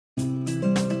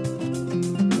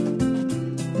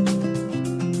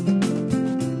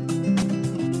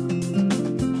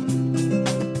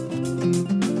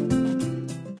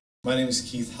My name is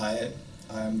Keith Hiatt.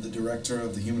 I'm the director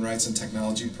of the Human Rights and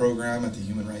Technology program at the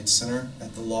Human Rights Center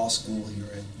at the law school here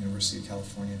at University of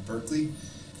California at Berkeley.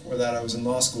 Before that, I was in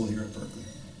law school here at Berkeley.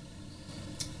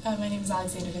 My name is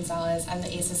Alexandra Gonzalez. I'm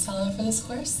the ACES fellow for this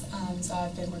course, so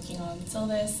I've been working on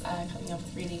syllabus, coming up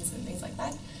with readings and things like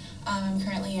that. I'm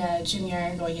currently a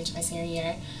junior going into my senior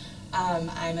year.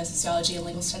 I'm a sociology and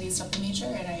legal studies double major,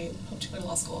 and I hope to go to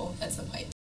law school at some point.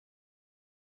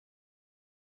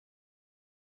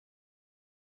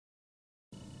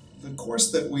 The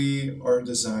course that we are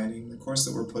designing, the course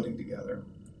that we're putting together,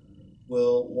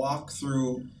 will walk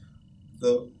through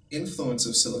the influence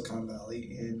of Silicon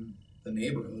Valley in the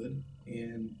neighborhood,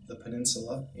 in the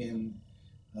peninsula, in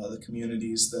the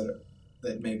communities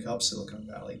that make up Silicon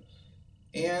Valley,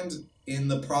 and in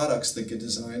the products that get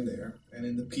designed there, and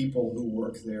in the people who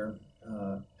work there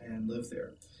and live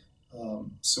there.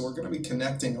 So we're going to be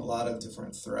connecting a lot of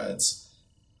different threads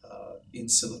in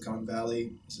Silicon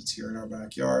Valley, as it's here in our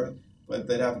backyard, but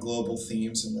that have global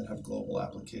themes and that have global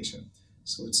application.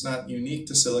 So it's not unique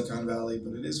to Silicon Valley,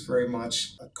 but it is very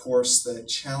much a course that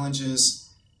challenges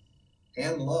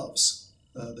and loves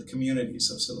the communities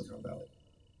of Silicon Valley.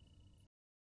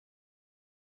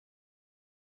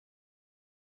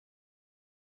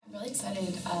 I'm really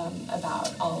excited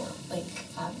about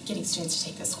getting students to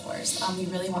take this course. We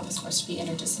really want this course to be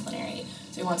interdisciplinary.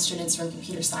 So we want students from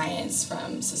computer science,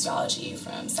 from sociology,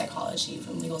 from psychology,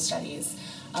 from legal studies,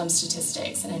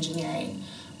 statistics, and engineering.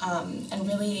 And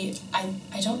really,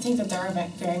 I don't think that there are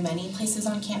very many places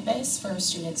on campus for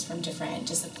students from different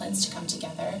disciplines to come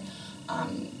together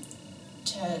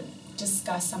to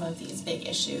discuss some of these big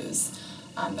issues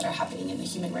that are happening in the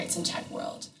human rights and tech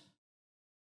world.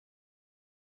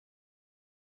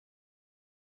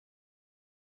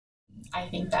 I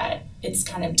think that it's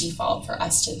kind of default for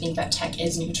us to think that tech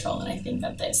is neutral, and I think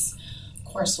that this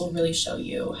course will really show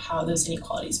you how those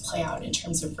inequalities play out in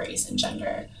terms of race and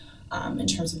gender, in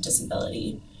terms of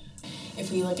disability. If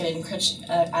we look at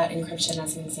encryption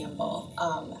as an example,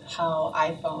 how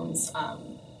iPhones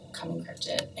come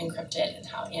encrypted, and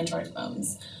how Android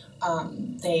phones,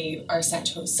 they are sent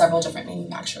to several different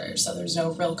manufacturers, so there's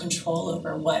no real control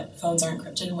over what phones are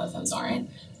encrypted and what phones aren't.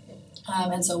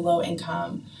 And so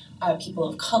low-income people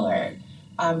of color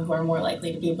who are more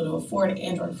likely to be able to afford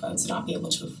Android phones and not be able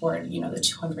to afford, the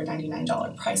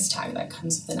 $299 price tag that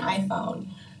comes with an iPhone,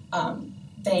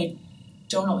 they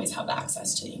don't always have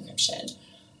access to the encryption.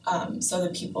 So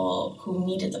the people who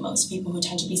need it the most, people who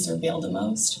tend to be surveilled the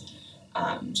most,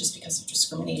 just because of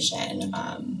discrimination,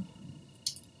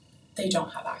 they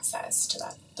don't have access to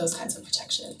those kinds of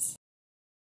protections.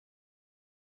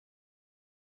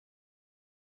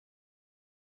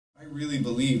 I really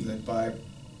believe that by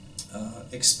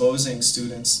exposing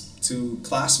students to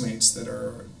classmates that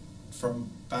are from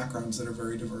backgrounds that are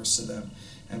very diverse to them,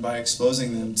 and by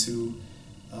exposing them to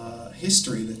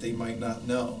history that they might not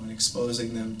know, and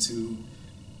exposing them to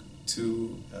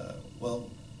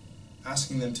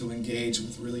asking them to engage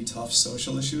with really tough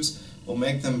social issues, will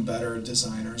make them better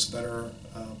designers, better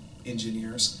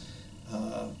engineers,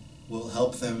 will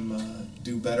help them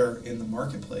do better in the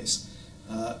marketplace.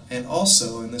 And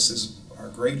also, and this is our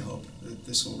great hope, that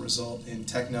this will result in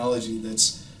technology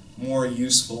that's more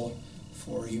useful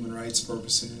for human rights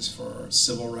purposes, for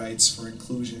civil rights, for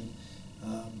inclusion,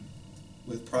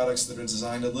 with products that are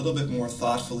designed a little bit more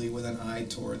thoughtfully with an eye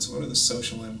towards what are the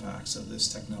social impacts of this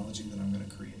technology that I'm going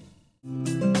to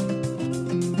create.